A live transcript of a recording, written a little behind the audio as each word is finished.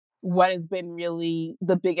what has been really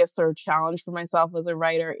the biggest sort of challenge for myself as a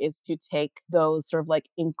writer is to take those sort of like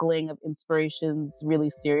inkling of inspirations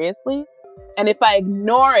really seriously. And if I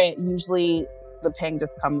ignore it, usually the ping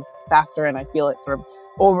just comes faster and I feel it sort of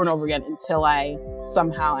over and over again until I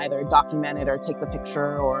somehow either document it or take the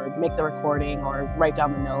picture or make the recording or write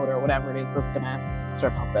down the note or whatever it is that's going to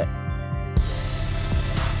sort of help it.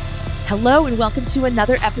 Hello and welcome to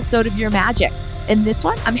another episode of Your Magic. In this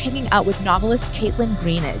one, I'm hanging out with novelist Kaitlyn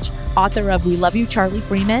Greenidge, author of We Love You, Charlie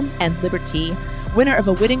Freeman and Liberty, winner of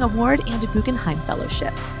a Whitting Award and a Guggenheim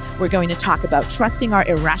Fellowship. We're going to talk about trusting our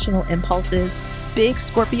irrational impulses, big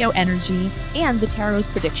Scorpio energy, and the Tarot's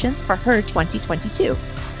predictions for her 2022.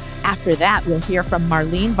 After that, we'll hear from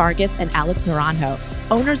Marlene Vargas and Alex Naranjo,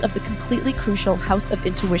 owners of the completely crucial House of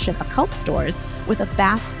Intuition occult stores, with a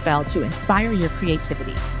bath spell to inspire your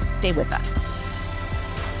creativity. Stay with us.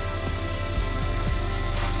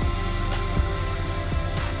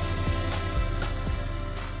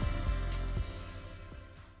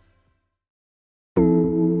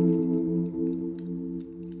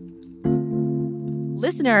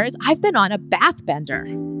 Listeners, I've been on a bath bender.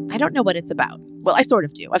 I don't know what it's about. Well, I sort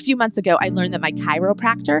of do. A few months ago, I learned that my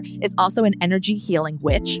chiropractor is also an energy healing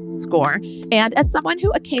witch, score. And as someone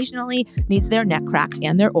who occasionally needs their neck cracked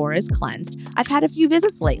and their auras cleansed, I've had a few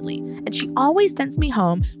visits lately. And she always sends me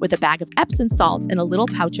home with a bag of Epsom salts and a little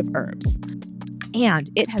pouch of herbs. And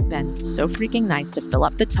it has been so freaking nice to fill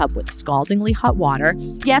up the tub with scaldingly hot water.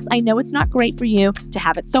 Yes, I know it's not great for you to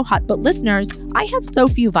have it so hot, but listeners, I have so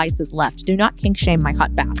few vices left. Do not kink shame my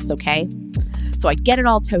hot baths, okay? So I get it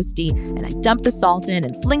all toasty and I dump the salt in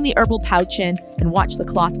and fling the herbal pouch in and watch the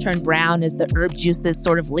cloth turn brown as the herb juices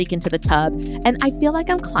sort of leak into the tub. And I feel like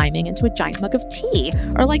I'm climbing into a giant mug of tea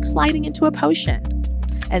or like sliding into a potion.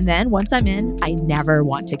 And then once I'm in, I never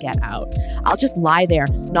want to get out. I'll just lie there,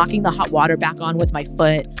 knocking the hot water back on with my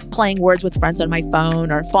foot, playing words with friends on my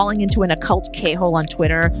phone, or falling into an occult K-hole on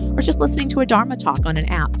Twitter, or just listening to a Dharma talk on an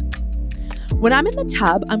app. When I'm in the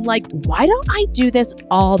tub, I'm like, why don't I do this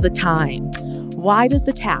all the time? Why does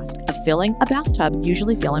the task of filling a bathtub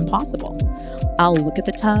usually feel impossible? I'll look at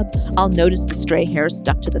the tub, I'll notice the stray hairs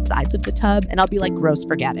stuck to the sides of the tub, and I'll be like, gross,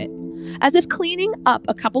 forget it. As if cleaning up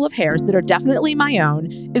a couple of hairs that are definitely my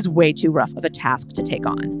own is way too rough of a task to take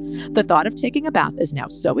on. The thought of taking a bath is now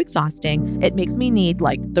so exhausting, it makes me need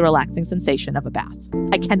the relaxing sensation of a bath.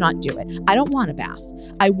 I cannot do it. I don't want a bath.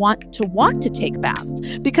 I want to take baths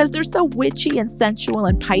because they're so witchy and sensual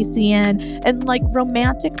and Piscean and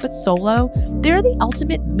romantic but solo. They're the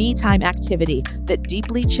ultimate me time activity that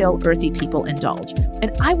deeply chill, earthy people indulge.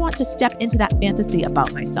 And I want to step into that fantasy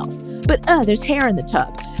about myself. But there's hair in the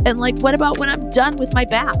tub. And what about when I'm done with my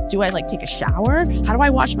bath? Do I take a shower? How do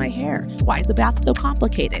I wash my hair? Why is a bath so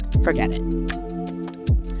complicated? Forget it.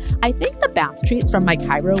 I think the bath treats from my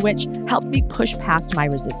Chiro witch helped me push past my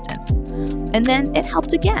resistance. And then it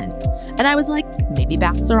helped again. And I was like, maybe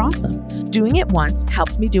baths are awesome. Doing it once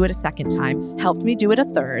helped me do it a second time, helped me do it a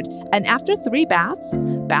third. And after 3 baths,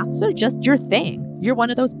 baths are just your thing. You're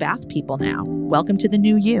one of those bath people now. Welcome to the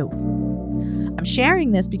new you. I'm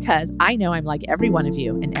sharing this because I know I'm like every one of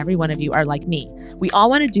you, and every one of you are like me. We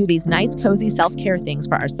all want to do these nice, cozy self-care things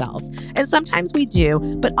for ourselves. And sometimes we do,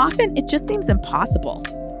 but often it just seems impossible.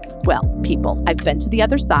 Well, people, I've been to the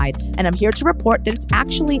other side, and I'm here to report that it's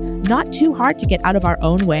actually not too hard to get out of our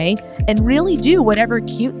own way and really do whatever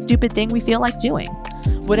cute, stupid thing we feel like doing.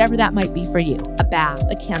 Whatever that might be for you, a bath,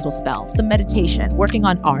 a candle spell, some meditation, working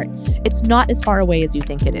on art, it's not as far away as you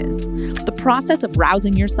think it is. The process of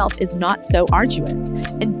rousing yourself is not so arduous,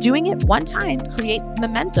 and doing it one time creates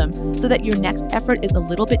momentum so that your next effort is a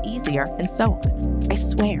little bit easier, and so on. I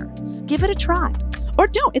swear, give it a try. Or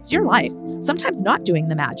don't, it's your life. Sometimes not doing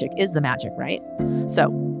the magic is the magic, right? So,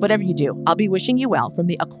 whatever you do, I'll be wishing you well from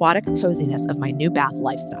the aquatic coziness of my new bath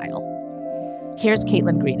lifestyle. Here's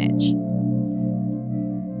Kaitlyn Greenidge.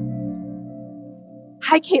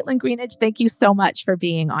 Hi, Kaitlyn Greenidge. Thank you so much for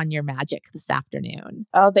being on Your Magic this afternoon.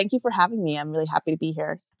 Oh, thank you for having me. I'm really happy to be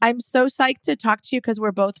here. I'm so psyched to talk to you because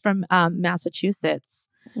we're both from Massachusetts.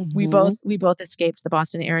 Mm-hmm. We both escaped the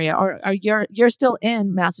Boston area. Or you're still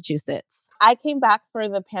in Massachusetts? I came back for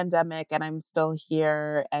the pandemic and I'm still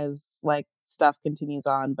here as stuff continues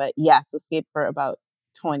on. But yes, escaped for about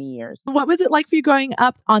 20 years. What was it like for you growing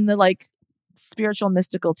up on the spiritual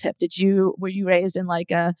mystical tip? Were you raised in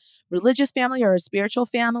a religious family or a spiritual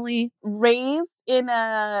family? Raised in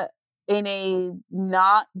a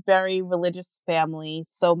not very religious family.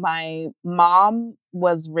 So my mom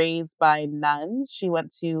was raised by nuns. She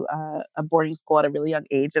went to a boarding school at a really young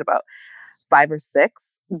age, at about 5 or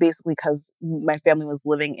 6, basically because my family was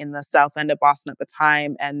living in the south end of Boston at the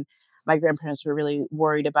time. And my grandparents were really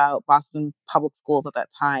worried about Boston public schools at that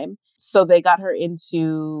time. So they got her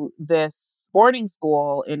into this boarding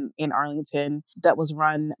school in Arlington that was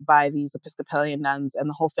run by these Episcopalian nuns, and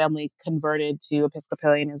the whole family converted to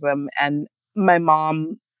Episcopalianism. And my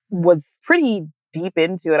mom was pretty deep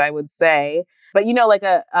into it, I would say. But, like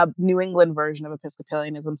a New England version of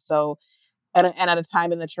Episcopalianism. So, and at a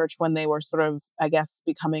time in the church when they were sort of, I guess,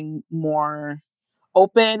 becoming more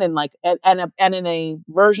open and like and in a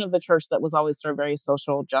version of the church that was always sort of very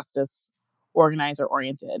social justice organizer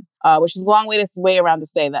oriented, which is a long way around to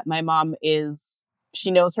say that my mom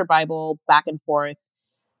she knows her Bible back and forth.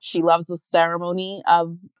 She loves the ceremony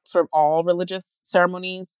of sort of all religious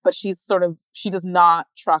ceremonies, but she does not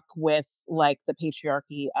truck with like the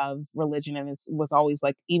patriarchy of religion, and was always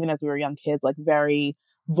like, even as we were young kids, like very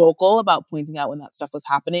vocal about pointing out when that stuff was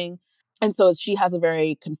happening. And so she has a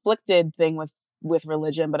very conflicted thing with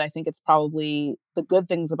religion, but I think it's probably the good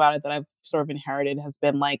things about it that I've sort of inherited has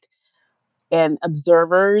been like an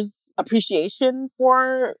observer's appreciation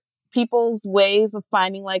for people's ways of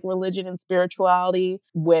finding like religion and spirituality,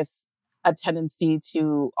 with a tendency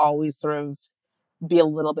to always sort of be a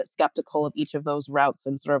little bit skeptical of each of those routes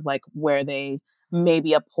and sort of like where they may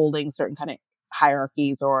be upholding certain kind of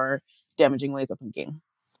hierarchies or damaging ways of thinking.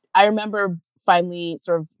 I remember finally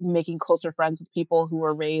sort of making closer friends with people who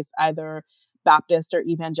were raised either Baptist or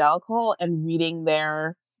evangelical, and reading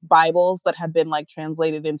their Bibles that have been like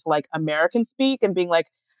translated into like American speak, and being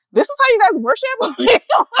like, this is how you guys worship? Like,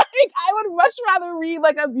 I would much rather read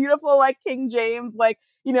like a beautiful like King James, like,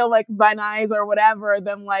 like Thine Eyes or whatever,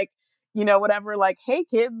 than like, whatever, like, hey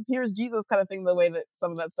kids, here's Jesus kind of thing. The way that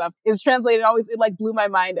some of that stuff is translated, always, it like blew my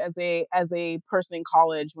mind as a person in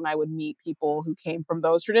college when I would meet people who came from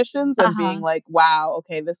those traditions, and being like, wow,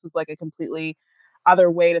 okay, this is like a completely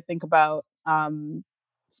other way to think about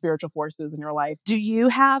spiritual forces in your life. Do you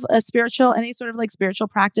have any sort of like spiritual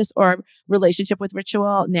practice or relationship with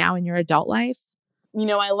ritual now in your adult life?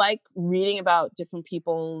 I like reading about different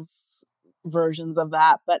people's versions of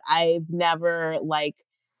that, but I've never like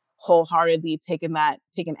wholeheartedly taken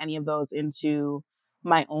any of those into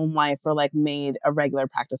my own life, or like made a regular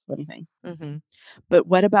practice of anything. Mm-hmm. But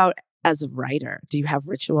what about as a writer? Do you have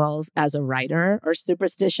rituals as a writer or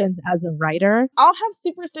superstitions as a writer? I'll have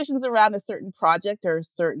superstitions around a certain project or a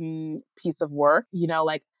certain piece of work.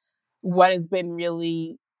 Like what has been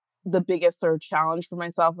really the biggest sort of challenge for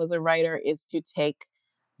myself as a writer is to take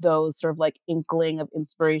those sort of like inkling of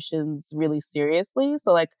inspirations really seriously.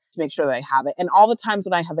 So like to make sure that I have it. And all the times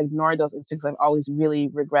when I have ignored those instincts, I've always really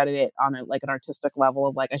regretted it on like an artistic level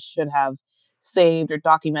of like, I should have saved or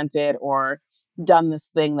documented or done this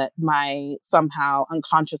thing that my somehow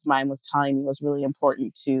unconscious mind was telling me was really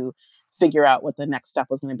important to figure out what the next step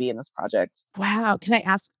was going to be in this project. Wow. Can I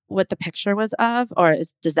ask what the picture was of, or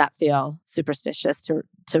does that feel superstitious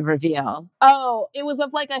to reveal? Oh, it was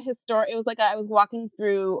of like a historic, it was like I was walking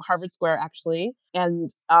through Harvard Square actually.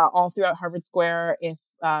 And all throughout Harvard Square, if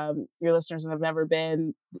your listeners have never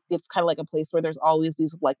been, it's kind of like a place where there's always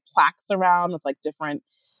these like plaques around with like different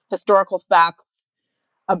historical facts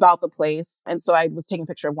about the place. And so I was taking a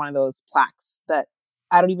picture of one of those plaques that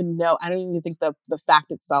I don't even think the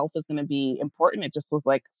fact itself is going to be important. It just was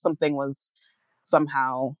like something was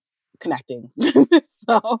somehow connecting.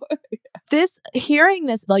 So Hearing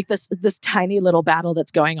this, like this tiny little battle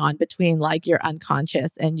that's going on between like your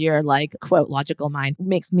unconscious and your like quote logical mind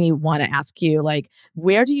makes me want to ask you, like,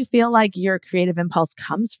 where do you feel like your creative impulse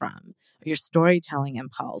comes from? Your storytelling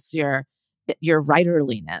impulse, your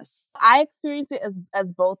writerliness? I experience it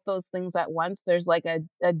as both those things at once. There's like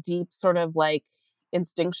a deep sort of like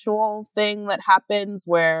instinctual thing that happens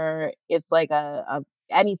where it's like a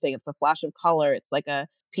anything, it's a flash of color, it's like a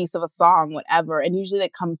piece of a song, whatever. And usually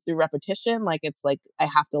that comes through repetition. Like it's like I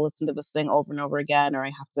have to listen to this thing over and over again, or I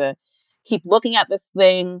have to keep looking at this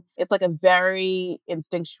thing. It's like a very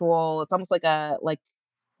instinctual, it's almost like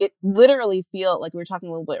it literally feel like we were talking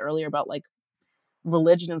a little bit earlier about like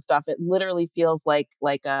religion and stuff. It literally feels like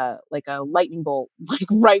a lightning bolt, like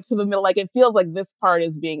right to the middle. Like it feels like this part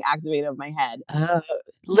is being activated of my head.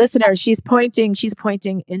 Listener, she's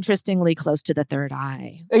pointing interestingly close to the third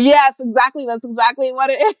eye. Yes, exactly. That's exactly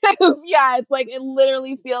what it is. Yeah, it's like it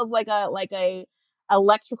literally feels like a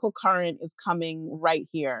electrical current is coming right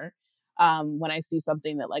here when I see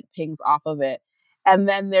something that like pings off of it. And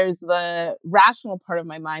then there's the rational part of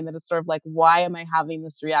my mind that is sort of like, why am I having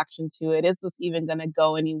this reaction to it? Is this even going to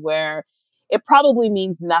go anywhere? It probably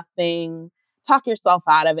means nothing. Talk yourself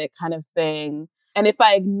out of it, kind of thing. And if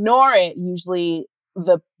I ignore it, usually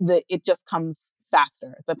the it just comes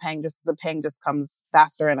faster. The pang just comes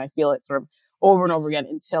faster, and I feel it sort of over and over again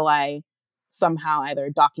until I somehow either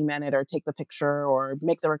document it or take the picture or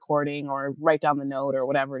make the recording or write down the note or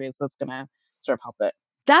whatever it is that's going to sort of help it.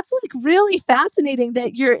 That's like really fascinating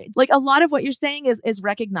that you're like, a lot of what you're saying is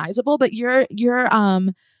recognizable, but you're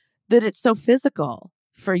that it's so physical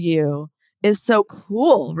for you is so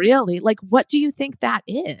cool, really. Like, what do you think that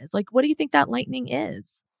is? Like, what do you think that lightning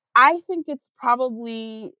is? I think it's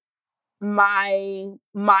probably my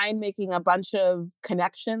mind making a bunch of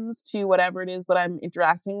connections to whatever it is that I'm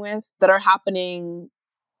interacting with that are happening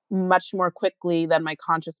much more quickly than my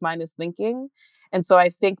conscious mind is thinking. And so I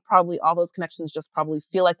think probably all those connections just probably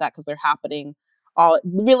feel like that because they're happening all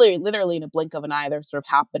really literally in a blink of an eye. They're sort of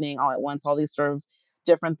happening all at once. All these sort of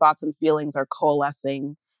different thoughts and feelings are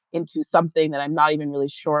coalescing into something that I'm not even really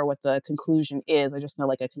sure what the conclusion is. I just know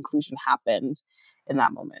like a conclusion happened in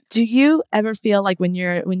that moment. Do you ever feel like when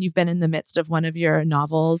you've been in the midst of one of your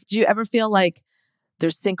novels, do you ever feel like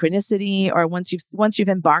there's synchronicity, or once you've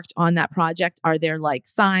embarked on that project, are there like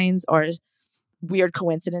signs or weird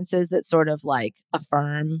coincidences that sort of like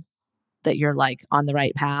affirm that you're like on the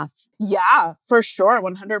right path? Yeah, for sure.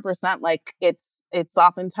 100%. Like it's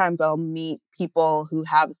oftentimes I'll meet people who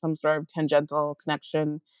have some sort of tangential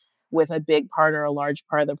connection with a big part or a large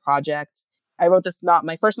part of the project. I wrote this not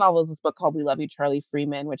my first novel is this book called We Love You, Charlie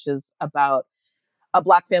Freeman, which is about a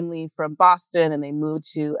Black family from Boston, and they moved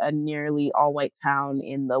to a nearly all white town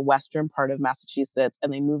in the western part of Massachusetts.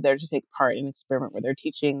 And they moved there to take part in an experiment where they're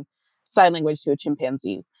teaching sign language to a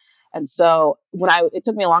chimpanzee. And so it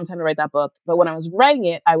took me a long time to write that book, but when I was writing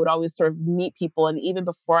it, I would always sort of meet people. And even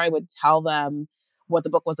before I would tell them what the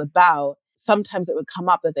book was about, sometimes it would come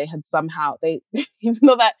up that they had even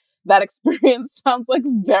though that experience sounds like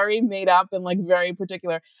very made up and like very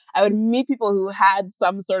particular, I would meet people who had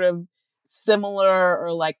some sort of similar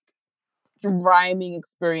or like rhyming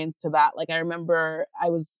experience to that. Like I remember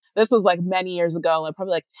this was like many years ago, like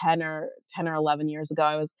probably like 10 or 11 years ago.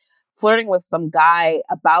 I was flirting with some guy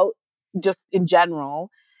about just in general.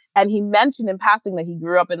 And he mentioned in passing that he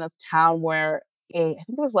grew up in this town where I think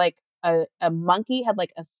it was like a monkey had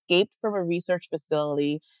like escaped from a research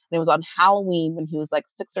facility. And it was on Halloween when he was like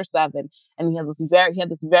 6 or 7. And he had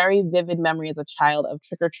this very vivid memory as a child of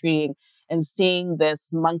trick or treating and seeing this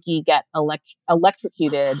monkey get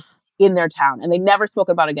electrocuted in their town. And they never spoke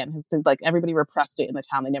about it again. Like everybody repressed it in the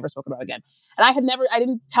town. They never spoke about it again. And I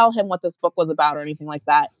didn't tell him what this book was about or anything like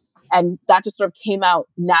that. And that just sort of came out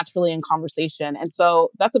naturally in conversation. And so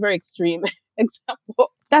that's a very extreme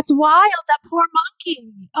example. That's wild. That poor monkey.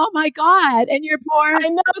 Oh my God. And your poor. I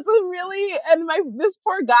know this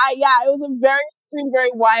poor guy. Yeah, it was a very extreme,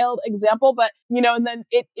 very wild example. But, and then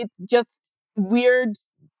it just weird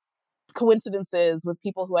coincidences with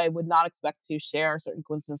people who I would not expect to share certain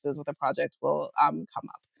coincidences with a project will come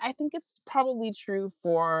up. I think it's probably true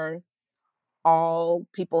for all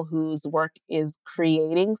people whose work is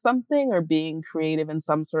creating something or being creative in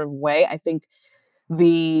some sort of way. I think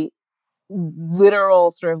the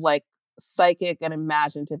literal sort of like psychic and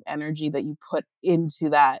imaginative energy that you put into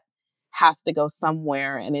that has to go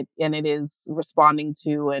somewhere, and it is responding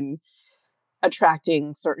to and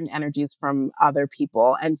attracting certain energies from other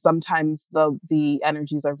people. And sometimes the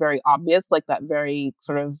energies are very obvious, like that very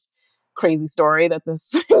sort of crazy story that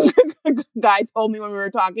this guy told me when we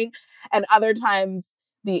were talking. And other times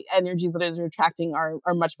the energies that it is attracting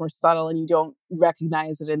are much more subtle, and you don't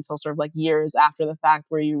recognize it until sort of like years after the fact,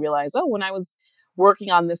 where you realize, oh, when I was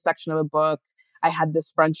working on this section of a book, I had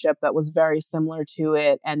this friendship that was very similar to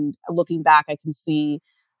it. And looking back, I can see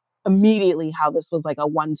immediately how this was like a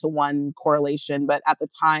one-to-one correlation. But at the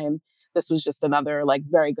time, this was just another like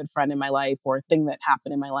very good friend in my life or a thing that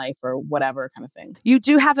happened in my life or whatever kind of thing. You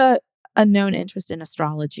do have a known interest in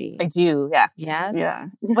astrology. I do, yes. Yes? Yeah.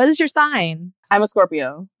 What is your sign? I'm a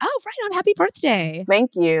Scorpio. Oh, right on. Happy birthday.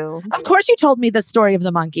 Thank you. Of course you told me the story of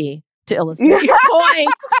the monkey to illustrate your point.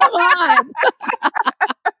 Come on.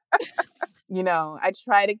 I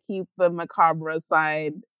try to keep the macabre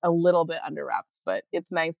side a little bit under wraps, but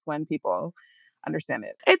it's nice when people understand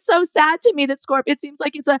it. It's so sad to me that Scorpio, it seems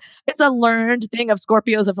like it's a learned thing of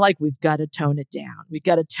Scorpios of like, we've got to tone it down. We've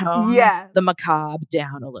got to tone the macabre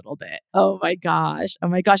down a little bit. Oh my gosh. Oh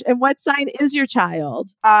my gosh. And what sign is your child?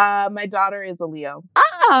 My daughter is a Leo.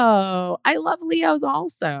 Oh, I love Leos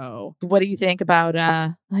also. What do you think about,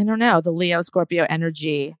 I don't know, the Leo Scorpio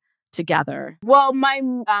energy together? Well, my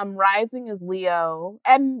rising is Leo,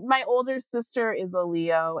 and my older sister is a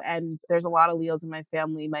Leo, and there's a lot of Leos in my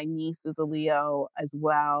family. My niece is a Leo as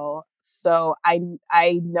well. So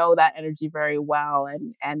I know that energy very well,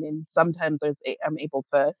 and sometimes I'm able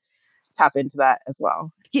to tap into that as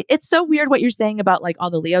well. It's so weird what you're saying about like all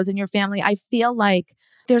the Leos in your family. I feel like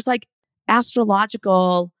there's like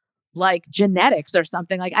astrological like genetics or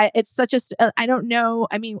something. Like it's such I don't know.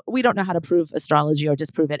 I mean, we don't know how to prove astrology or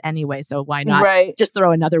disprove it anyway. So why not Right. just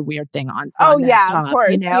throw another weird thing Oh, on that yeah, of top,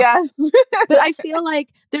 course. Yes. But I feel like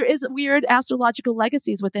there is weird astrological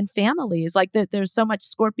legacies within families. Like there's so much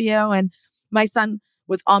Scorpio, and my son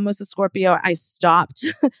was almost a Scorpio. I stopped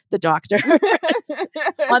the doctor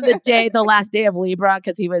on the last day of Libra,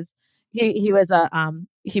 because he was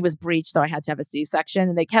breached, so I had to have a C-section,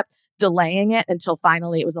 and they kept delaying it until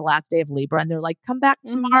finally it was the last day of Libra, and they're like, come back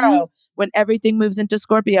hmm tomorrow when everything moves into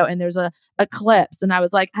Scorpio and there's a eclipse. And I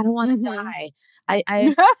was like, I don't want to hmm die.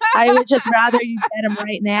 I would just rather you get him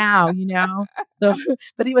right now. So,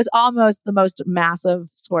 but he was almost the most massive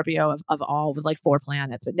Scorpio of all, with like 4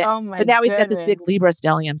 planets. Oh my But now he's got this big goodness. Libra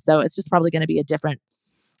stellium, so it's just probably going to be a different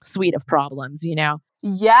suite of problems.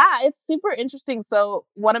 Yeah, it's super interesting. So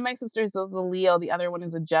one of my sisters is a Leo, the other one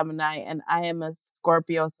is a Gemini, and I am a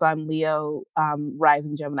Scorpio Sun, Leo,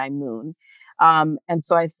 rising Gemini moon. And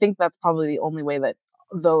so I think that's probably the only way that,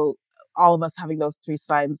 though all of us having those 3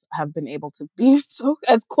 signs, have been able to be so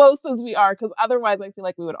as close as we are, because otherwise I feel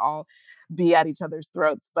like we would all be at each other's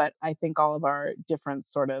throats. But I think all of our different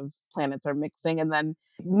sort of planets are mixing. And then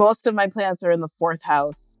most of my planets are in the 4th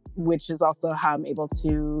house, which is also how I'm able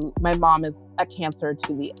to. My mom is a Cancer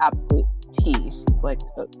to the absolute T. She's like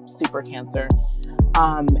a super Cancer.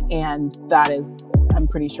 And that is, I'm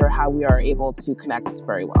pretty sure, how we are able to connect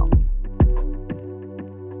very well.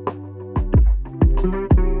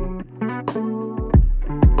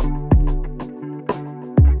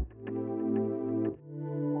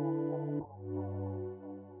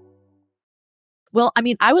 Well, I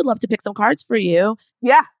mean, I would love to pick some cards for you.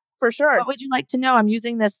 Yeah, for sure. What would you like to know? I'm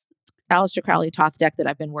using this Aleister Crowley Thoth deck that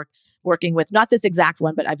I've been working with. Not this exact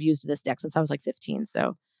one, but I've used this deck since I was like 15.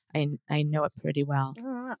 So I know it pretty well.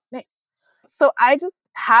 Nice. So I just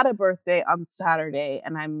had a birthday on Saturday,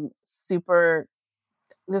 and I'm super,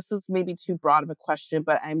 this is maybe too broad of a question,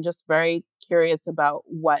 but I'm just very curious about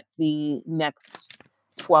what the next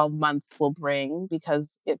 12 months will bring,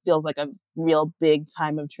 because it feels like a real big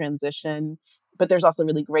time of transition. But there's also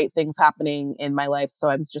really great things happening in my life. So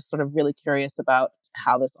I'm just sort of really curious about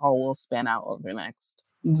how this all will span out over the next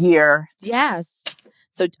year. Yes.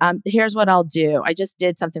 So here's what I'll do. I just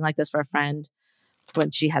did something like this for a friend when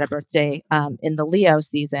she had a birthday in the Leo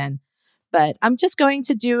season. But I'm just going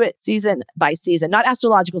to do it season by season, not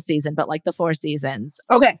astrological season, but like the 4 seasons.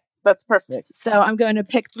 Okay, that's perfect. So I'm going to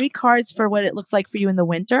pick 3 cards for what it looks like for you in the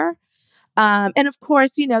winter. And of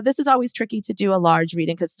course, this is always tricky to do a large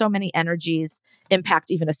reading because so many energies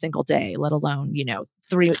impact even a single day, let alone,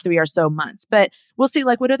 3 or so months. But we'll see,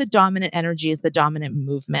 like, what are the dominant energies, the dominant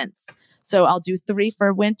movements. So I'll do 3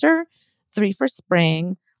 for winter, 3 for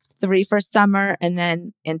spring, 3 for summer, and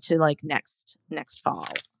then into like next fall.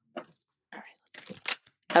 All right, let's see.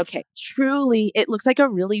 Okay, truly, it looks like a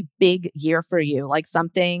really big year for you. Like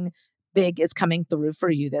something big is coming through for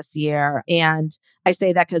you this year. And I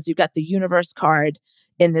say that because you've got the universe card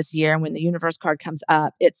in this year. And when the universe card comes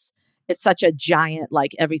up, it's such a giant,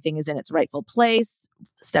 like everything is in its rightful place,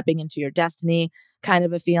 stepping into your destiny kind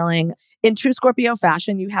of a feeling. In true Scorpio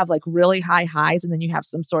fashion, you have like really high highs, and then you have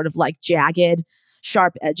some sort of like jagged,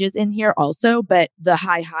 sharp edges in here also. But the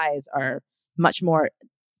high highs are much more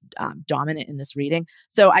dominant in this reading.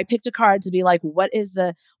 So I picked a card to be like, what's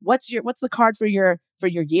the card for your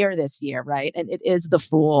year this year, right? And it is the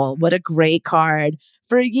Fool. What a great card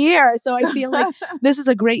for a year. So I feel like this is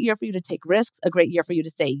a great year for you to take risks, a great year for you to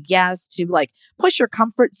say yes, to like push your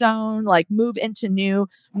comfort zone, like move into new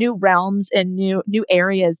realms and new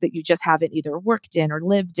areas that you just haven't either worked in or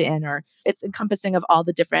lived in, or it's encompassing of all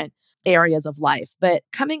the different areas of life. But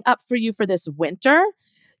coming up for you for this winter,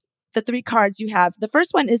 the 3 cards you have, the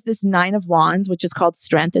first one is this 9 of Wands, which is called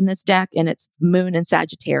Strength in this deck, and it's Moon in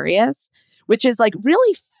Sagittarius, which is like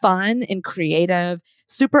really fun and creative,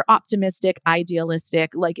 super optimistic,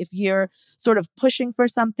 idealistic. Like if you're sort of pushing for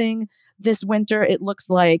something this winter, it looks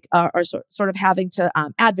like, or sort of having to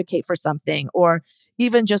advocate for something, or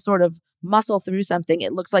even just sort of muscle through something,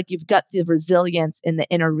 it looks like you've got the resilience and the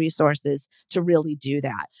inner resources to really do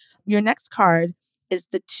that. Your next card is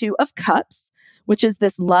the 2 of Cups, which is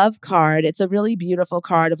this love card. It's a really beautiful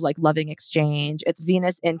card of like loving exchange. It's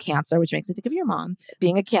Venus in Cancer, which makes me think of your mom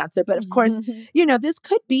being a Cancer. But of course, this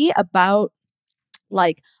could be about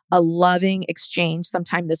like a loving exchange.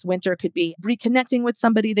 Sometime this winter could be reconnecting with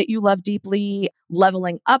somebody that you love deeply,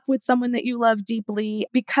 leveling up with someone that you love deeply,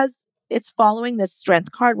 because it's following this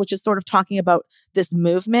Strength card, which is sort of talking about this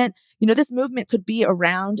movement. This movement could be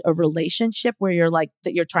around a relationship where you're like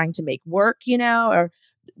that you're trying to make work, or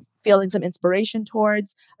feeling some inspiration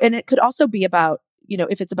towards. And it could also be about,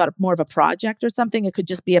 if it's about more of a project or something, it could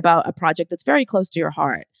just be about a project that's very close to your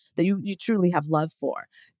heart that you truly have love for.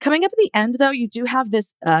 Coming up at the end, though, you do have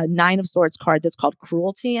this Nine of Swords card that's called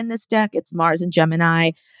Cruelty in this deck. It's Mars and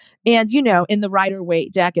Gemini. And, in the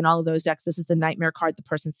Rider-Waite deck and all of those decks, this is the nightmare card, the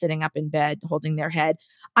person sitting up in bed holding their head.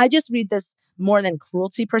 I just read this more than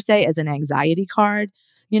cruelty per se as an anxiety card,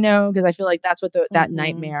 because I feel like that's what that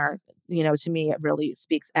nightmare, to me, it really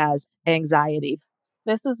speaks as anxiety.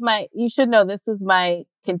 You should know, this is my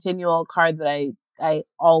continual card that I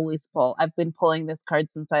always pull. I've been pulling this card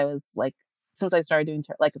since I started doing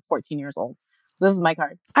like 14 years old. This is my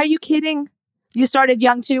card. Are you kidding? You started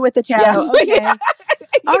young too with the tarot. Yes. Okay.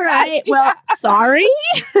 All right. Well, sorry.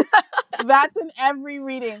 That's in every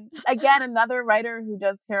reading. Again, another writer who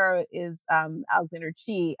does tarot is Alexander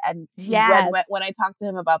Chi. And yes, when I talked to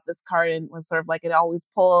him about this card and was sort of like, it always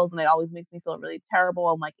pulls and it always makes me feel really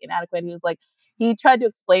terrible and like inadequate, he was like, he tried to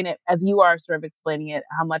explain it as you are sort of explaining it,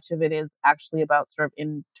 how much of it is actually about sort of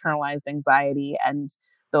internalized anxiety and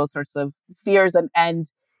those sorts of fears. And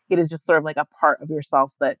it is just sort of like a part of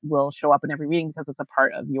yourself that will show up in every reading because it's a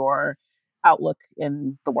part of your outlook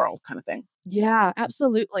in the world kind of thing. Yeah,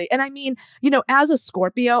 absolutely. And I mean, as a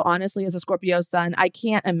Scorpio, honestly, as a Scorpio sun, I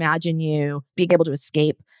can't imagine you being able to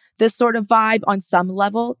escape this sort of vibe on some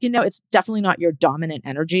level. It's definitely not your dominant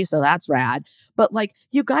energy. So that's rad. But like,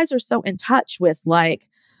 you guys are so in touch with like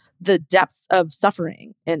the depths of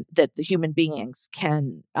suffering and that the human beings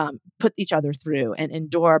can put each other through and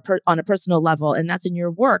endure on a personal level. And that's in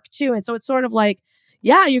your work too. And so it's sort of like,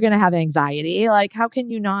 yeah, you're going to have anxiety. Like, how can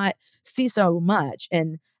you not see so much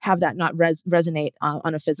and have that not resonate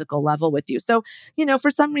on a physical level with you? So, for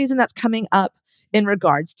some reason that's coming up in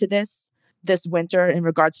regards to this winter, in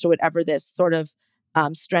regards to whatever this sort of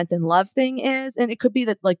strength and love thing is. And it could be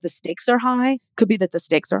that like the stakes are high,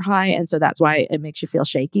 and so that's why it makes you feel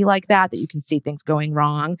shaky like that you can see things going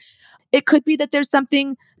wrong. It could be that there's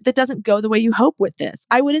something that doesn't go the way you hope with this.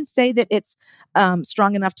 I wouldn't say that it's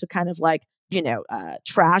strong enough to kind of like,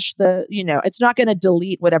 trash it's not going to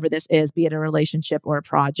delete whatever this is, be it a relationship or a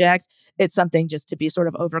project. It's something just to be sort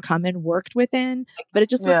of overcome and worked within. But it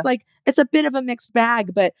just looks like it's a bit of a mixed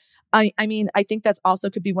bag. But I mean, I think that's also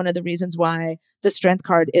could be one of the reasons why the strength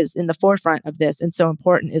card is in the forefront of this and so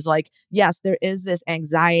important is like, yes, there is this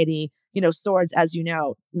anxiety, swords, as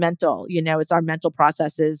mental, it's our mental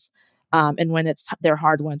processes. And when they're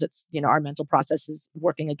hard ones, it's, our mental processes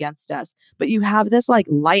working against us. But you have this like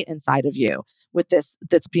light inside of you with this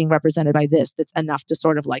that's being represented by this, that's enough to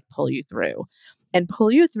sort of like pull you through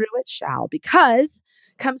it shall, because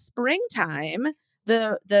come springtime,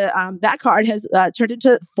 that card has turned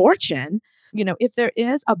into fortune. If there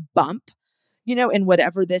is a bump, in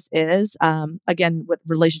whatever this is, again, what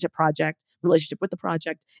relationship with the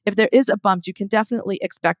project, if there is a bump, you can definitely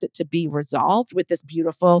expect it to be resolved with this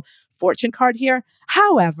beautiful fortune card here.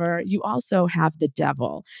 However, you also have the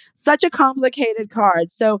devil, such a complicated card.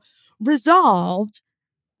 So resolved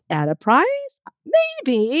at a price,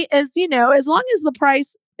 maybe, as long as the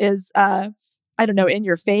price is, I don't know, in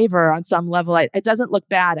your favor on some level, it doesn't look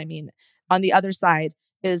bad. I mean, on the other side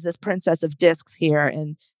is this Princess of Discs here,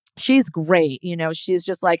 and she's great. She's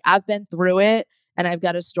just like, I've been through it and I've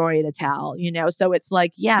got a story to tell, so it's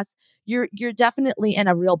like, yes, you're definitely in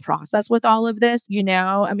a real process with all of this.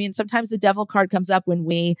 I mean, sometimes the devil card comes up when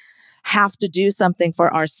we have to do something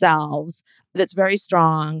for ourselves that's very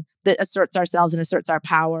strong, that asserts ourselves and asserts our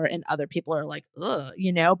power, and other people are like, ugh,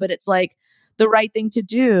 but it's like the right thing to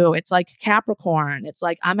do. It's like Capricorn. It's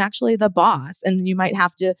like, I'm actually the boss, and you might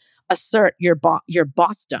have to assert your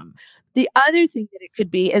bossdom. The other thing that it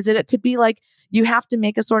could be is that it could be like you have to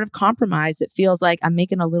make a sort of compromise that feels like I'm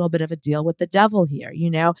making a little bit of a deal with the devil here,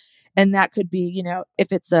 and that could be,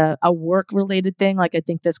 if it's a work related thing. Like, I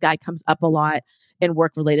think this guy comes up a lot in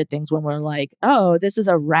work related things when we're like, oh, this is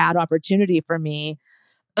a rad opportunity for me.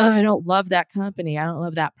 Oh, I don't love that company. I don't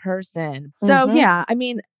love that person. So yeah, I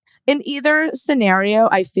mean, in either scenario,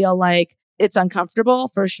 I feel like it's uncomfortable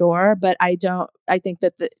for sure, but I think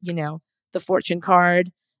that the fortune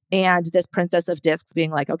card and this Princess of Discs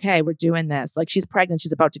being like, okay, we're doing this. Like, she's pregnant,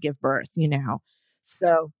 she's about to give birth,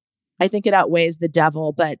 So I think it outweighs the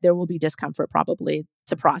devil, but there will be discomfort probably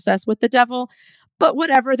to process with the devil. But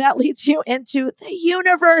whatever, that leads you into the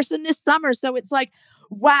universe in this summer. So it's like,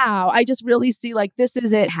 wow, I just really see like this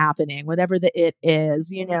is it happening, whatever the it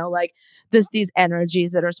is, like these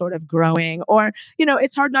energies that are sort of growing, or,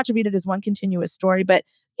 it's hard not to read it as one continuous story, but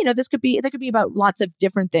there could be about lots of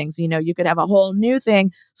different things. You could have a whole new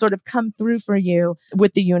thing sort of come through for you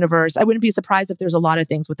with the universe. I wouldn't be surprised if there's a lot of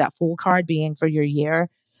things with that Fool card being for your year.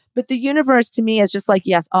 But the universe to me is just like,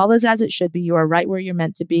 yes, all is as it should be. You are right where you're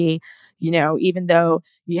meant to be. Even though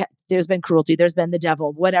there's been cruelty, there's been the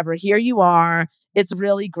devil, whatever. Here you are. It's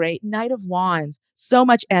really great. Knight of Wands, so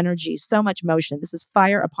much energy, so much motion. This is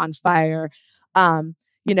fire upon fire.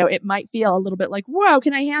 It might feel a little bit like, whoa,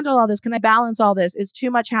 can I handle all this? Can I balance all this? Is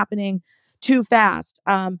too much happening too fast?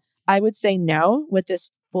 I would say no with this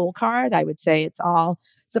Fool card. I would say it's all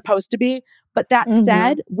supposed to be. But that Mm-hmm.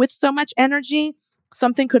 said, with so much energy,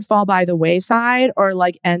 something could fall by the wayside or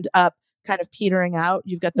like end up kind of petering out.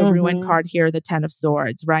 You've got the Ruin Mm-hmm. card here, the Ten of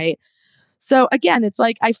Swords, right? So again, it's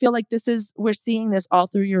like, I feel like we're seeing this all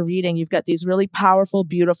through your reading. You've got these really powerful,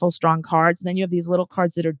 beautiful, strong cards. And then you have these little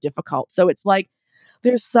cards that are difficult. So it's like,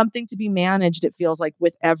 there's something to be managed, it feels like,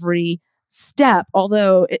 with every step,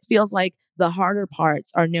 although it feels like the harder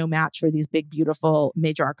parts are no match for these big, beautiful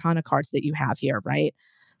major arcana cards that you have here, right?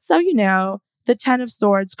 So, the Ten of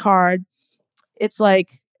Swords card, it's like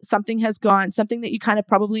something that you kind of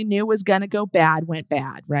probably knew was going to go bad, went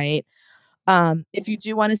bad, right? If you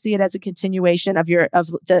do want to see it as a continuation of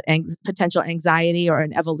potential anxiety or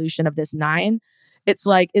an evolution of this nine, it's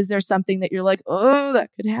like, is there something that you're like, oh, that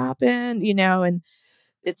could happen, and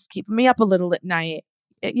it's keeping me up a little at night.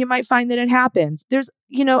 You might find that it happens. There's,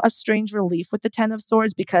 a strange relief with the Ten of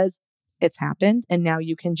Swords because it's happened and now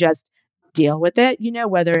you can just deal with it,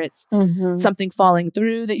 whether it's Mm-hmm. something falling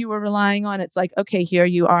through that you were relying on. It's like, okay, here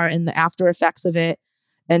you are in the after effects of it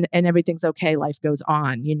and everything's okay. Life goes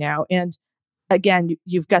on, and again,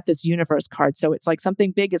 you've got this universe card. So it's like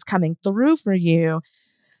something big is coming through for you.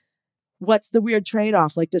 What's the weird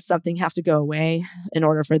trade-off? Like, does something have to go away in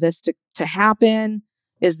order for this to happen?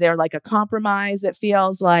 Is there like a compromise that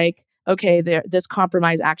feels like, okay, this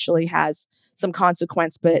compromise actually has some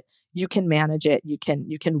consequence, but you can manage it. You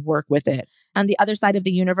can work with it. On the other side of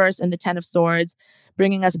the universe and the Ten of Swords,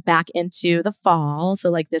 bringing us back into the fall.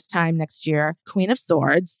 So like this time next year, Queen of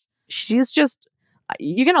Swords,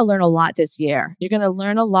 you're going to learn a lot this year. You're going to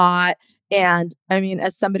learn a lot. And I mean,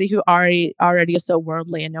 as somebody who already is so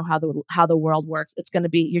worldly and know how the world works,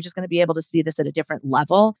 you're just going to be able to see this at a different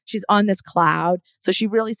level. She's on this cloud, so she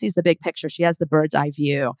really sees the big picture. She has the bird's eye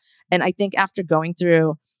view. And I think after going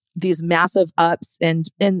through these massive ups and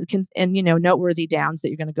noteworthy downs that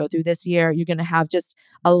you're going to go through this year, you're going to have just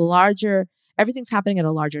everything's happening at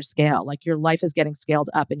a larger scale. Like your life is getting scaled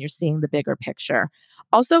up and you're seeing the bigger picture.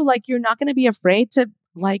 Also, like, you're not going to be afraid to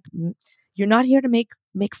you're not here to make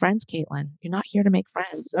friends, Kaitlyn. You're not here to make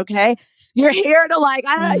friends. Okay. You're here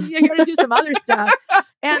to you're here to do some other stuff.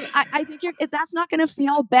 And I think that's not going to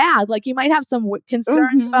feel bad. Like, you might have some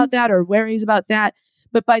concerns Mm-hmm. about that or worries about that.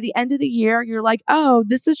 But by the end of the year, you're like, oh,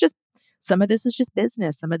 some of this is just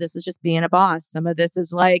business. Some of this is just being a boss. Some of this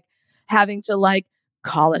is like having to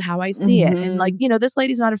call it how I see it. And Mm-hmm. this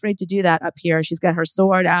lady's not afraid to do that up here. She's got her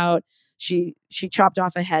sword out. She chopped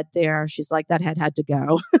off a head there. She's like, that head had to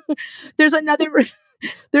go. There's another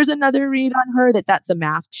there's another read on her that's a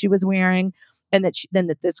mask she was wearing, and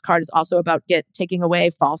that this card is also about taking away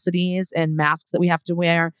falsities and masks that we have to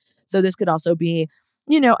wear. So this could also be,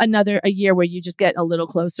 a year where you just get a little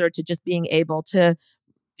closer to just being able to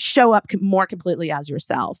show up more completely as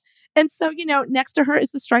yourself. And so, next to her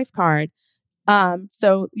is the Strife card.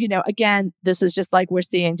 So, again, this is just like we're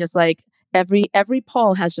seeing just like every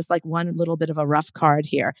poll has just like one little bit of a rough card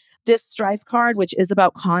here. This Strife card, which is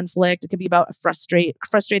about conflict, it could be about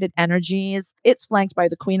frustrated energies. It's flanked by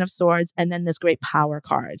the Queen of Swords and then this great power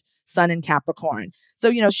card, Sun in Capricorn.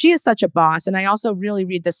 So, she is such a boss. And I also really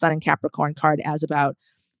read the Sun in Capricorn card as about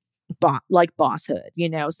bosshood.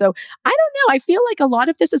 So I don't know. I feel like a lot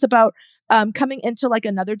of this is about coming into like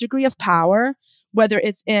another degree of power, whether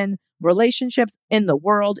it's in relationships, in the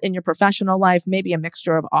world, in your professional life, maybe a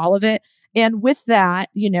mixture of all of it. And with that,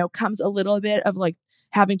 comes a little bit of like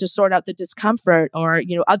having to sort out the discomfort or,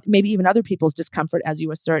 maybe even other people's discomfort as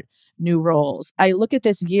you assert new roles. I look at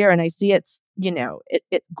this year and I see it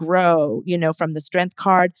grow, from the strength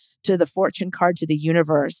card to the fortune card to the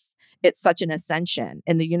universe. It's such an ascension,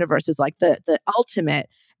 and the universe is like the ultimate.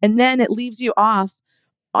 And then it leaves you off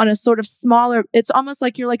on a sort of smaller, it's almost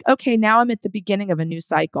like you're like, okay, now I'm at the beginning of a new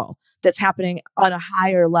cycle that's happening on a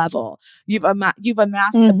higher level. You've amassed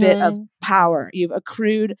a bit of Mm-hmm. power. You've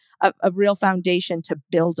accrued a real foundation to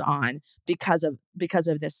build on because of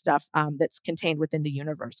this stuff that's contained within the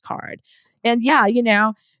universe card. And yeah,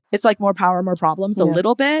 it's like more power, more problems a Yeah.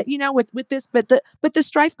 little bit, with this, but the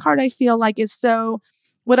Strife card I feel like is so,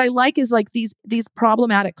 what I like is like these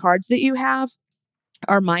problematic cards that you have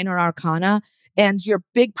are minor arcana, and your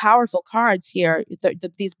big powerful cards here,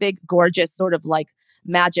 these big gorgeous sort of like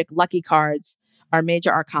magic lucky cards our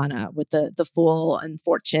major arcana with the Fool and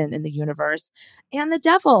Fortune in the universe, and the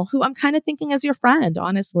Devil, who I'm kind of thinking as your friend,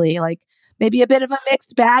 honestly, like maybe a bit of a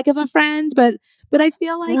mixed bag of a friend, but I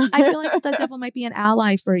feel like the Devil might be an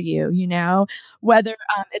ally for you, whether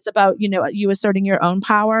it's about, you asserting your own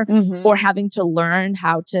power Mhm. or having to learn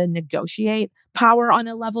how to negotiate power on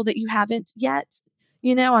a level that you haven't yet,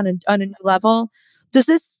 on a new level. Does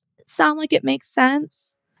this sound like it makes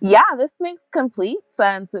sense? Yeah, this makes complete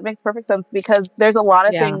sense. It makes perfect sense because there's a lot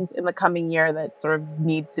of Yeah. things in the coming year that sort of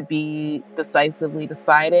need to be decisively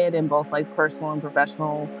decided in both like personal and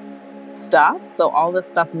professional stuff. So all this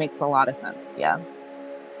stuff makes a lot of sense. Yeah.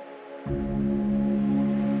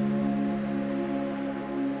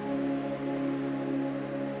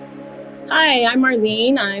 Hi, I'm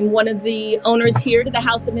Marlene. I'm one of the owners here to the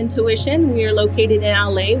House of Intuition. We are located in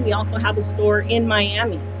LA. We also have a store in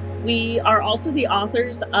Miami. We are also the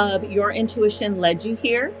authors of Your Intuition Led You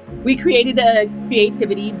Here. We created a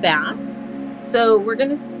creativity bath. So we're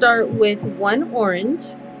going to start with one orange,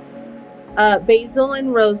 basil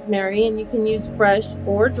and rosemary, and you can use fresh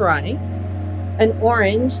or dry. An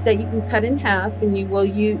orange that you can cut in half, and you will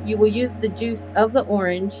use the juice of the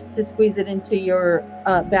orange to squeeze it into your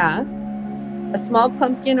bath. A small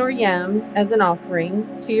pumpkin or yam as an offering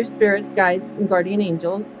to your spirits, guides, and guardian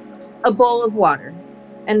angels. A bowl of water.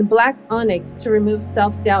 And black onyx to remove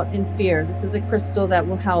self-doubt and fear. This is a crystal that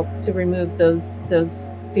will help to remove those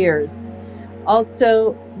fears.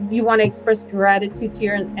 Also, you want to express gratitude to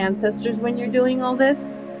your ancestors when you're doing all this.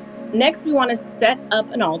 Next, we want to set up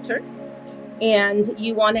an altar, and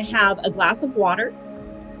you want to have a glass of water.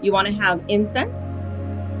 You want to have incense,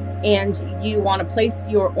 and you want to place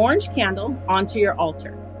your orange candle onto your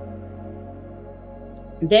altar.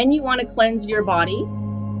 Then you want to cleanse your body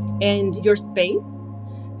and your space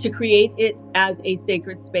to create it as a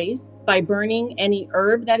sacred space by burning any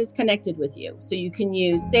herb that is connected with you. So you can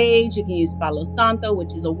use sage, you can use palo santo,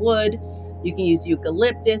 which is a wood, you can use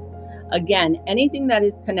eucalyptus. Again, anything that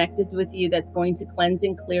is connected with you that's going to cleanse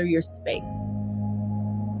and clear your space.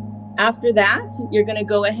 After that, you're going to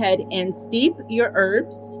go ahead and steep your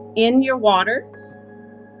herbs in your water.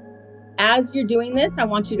 As you're doing this, I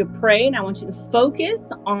want you to pray and I want you to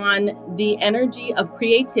focus on the energy of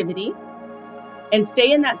creativity and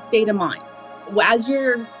stay in that state of mind. As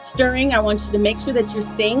you're stirring, I want you to make sure that you're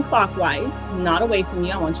staying clockwise, not away from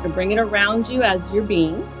you. I want you to bring it around you as you're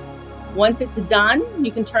being. Once it's done,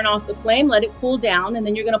 you can turn off the flame, let it cool down, and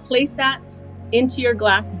then you're going to place that into your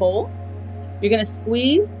glass bowl. You're going to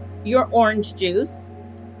squeeze your orange juice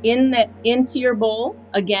into your bowl.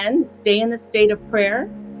 Again, stay in the state of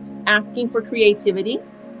prayer, asking for creativity.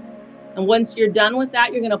 And once you're done with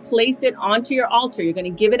that, you're going to place it onto your altar. You're going to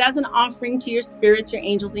give it as an offering to your spirits, your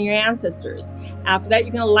angels, and your ancestors. After that,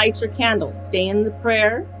 you're going to light your candle. Stay in the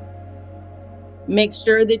prayer. Make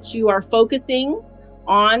sure that you are focusing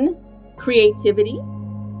on creativity.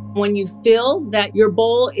 When you feel that your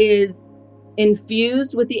bowl is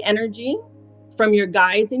infused with the energy from your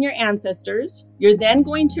guides and your ancestors, you're then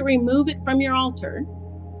going to remove it from your altar,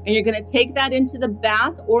 and you're going to take that into the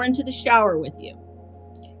bath or into the shower with you.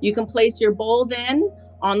 You can place your bowl then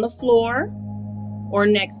on the floor or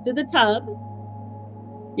next to the tub.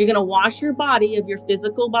 You're going to wash your body of your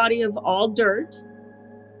physical body of all dirt.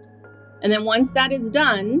 And then once that is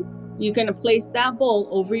done, you're going to place that bowl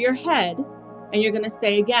over your head, and you're going to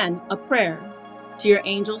say again a prayer to your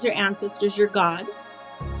angels, your ancestors, your God.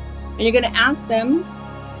 And you're going to ask them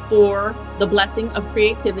for the blessing of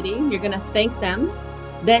creativity. You're going to thank them,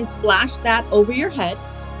 then splash that over your head.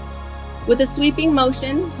 With a sweeping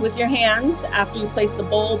motion with your hands, after you place the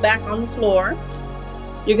bowl back on the floor,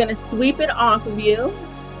 you're going to sweep it off of you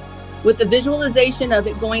with the visualization of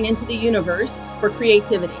it going into the universe for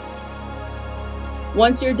creativity.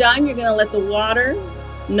 Once you're done, you're going to let the water,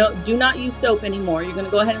 do not use soap anymore. You're going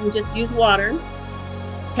to go ahead and just use water,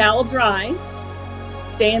 towel dry,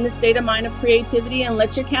 stay in the state of mind of creativity, and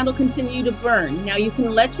let your candle continue to burn. Now you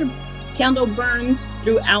can let your candle burn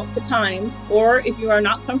throughout the time, or if you are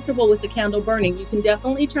not comfortable with the candle burning, you can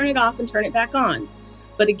definitely turn it off and turn it back on.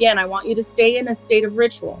 But again, I want you to stay in a state of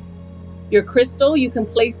ritual. Your crystal, you can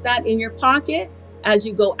place that in your pocket as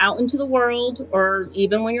you go out into the world, or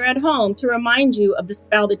even when you're at home, to remind you of the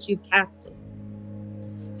spell that you've casted,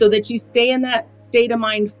 so that you stay in that state of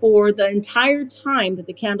mind for the entire time that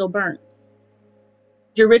the candle burns.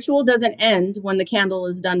 Your ritual doesn't end when the candle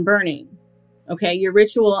is done burning. Okay, your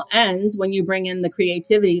ritual ends when you bring in the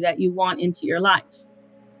creativity that you want into your life.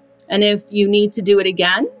 And if you need to do it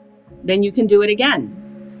again, then you can do it again.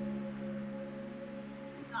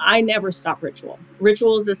 I never stop ritual.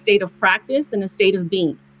 Ritual is a state of practice and a state of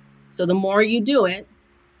being. So the more you do it,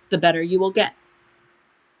 the better you will get.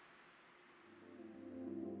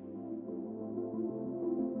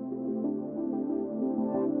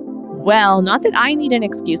 Well, not that I need an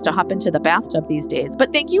excuse to hop into the bathtub these days,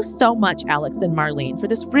 but thank you so much, Alex and Marlene, for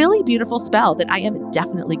this really beautiful spell that I am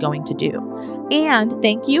definitely going to do. And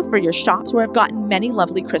thank you for your shops where I've gotten many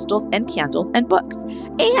lovely crystals and candles and books.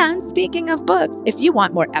 And speaking of books, if you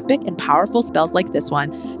want more epic and powerful spells like this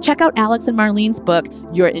one, check out Alex and Marlene's book,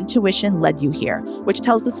 Your Intuition Led You Here, which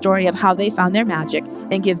tells the story of how they found their magic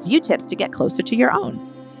and gives you tips to get closer to your own.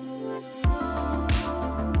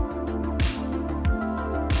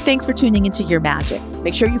 Thanks for tuning into Your Magic.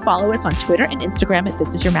 Make sure you follow us on Twitter and Instagram at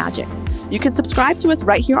This Is Your Magic. You can subscribe to us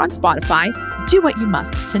right here on Spotify. Do what you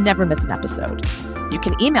must to never miss an episode. You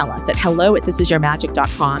can email us at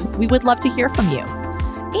hello@thisisyourmagic.com. We would love to hear from you.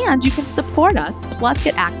 And you can support us, plus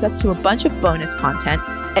get access to a bunch of bonus content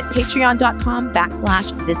at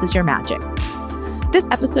patreon.com/thisisyourmagic. This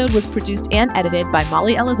episode was produced and edited by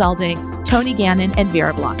Molly Elizalde, Tony Gannon, and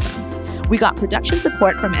Vera Blossom. We got production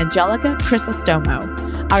support from Angelica Chrysostomo.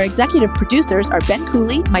 Our executive producers are Ben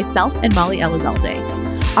Cooley, myself, and Molly Elizalde.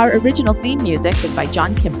 Our original theme music is by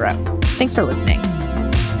John Kimbrough. Thanks for listening.